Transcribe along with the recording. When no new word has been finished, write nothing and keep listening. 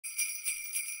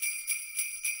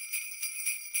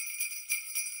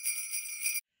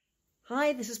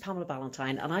Hi, this is Pamela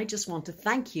Ballentine, and I just want to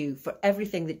thank you for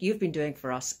everything that you've been doing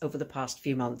for us over the past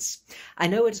few months. I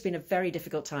know it's been a very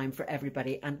difficult time for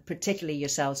everybody, and particularly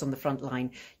yourselves on the front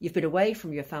line. You've been away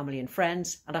from your family and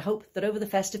friends, and I hope that over the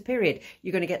festive period,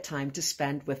 you're going to get time to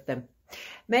spend with them.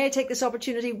 May I take this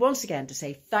opportunity once again to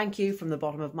say thank you from the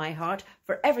bottom of my heart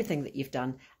for everything that you've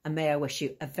done, and may I wish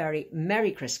you a very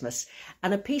Merry Christmas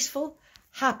and a peaceful,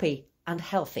 happy and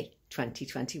healthy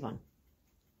 2021.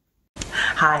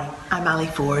 Hi, I'm Ali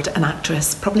Ford, an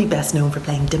actress probably best known for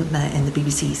playing Dimpma in the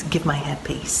BBC's Give My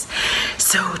Headpiece.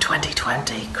 So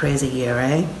 2020, crazy year,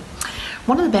 eh?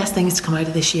 One of the best things to come out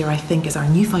of this year, I think, is our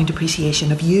newfound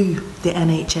appreciation of you, the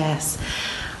NHS.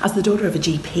 As the daughter of a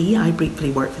GP, I briefly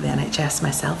worked for the NHS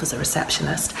myself as a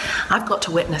receptionist. I've got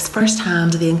to witness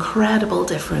firsthand the incredible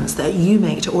difference that you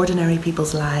make to ordinary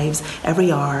people's lives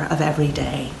every hour of every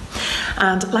day.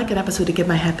 And like an episode of Give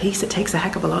My Headpiece, it takes a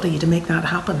heck of a lot of you to make that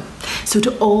happen. So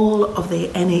to all of the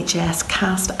NHS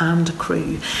cast and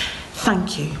crew,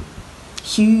 thank you.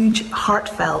 Huge,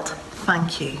 heartfelt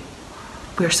thank you.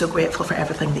 We're so grateful for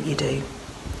everything that you do.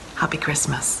 Happy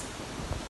Christmas.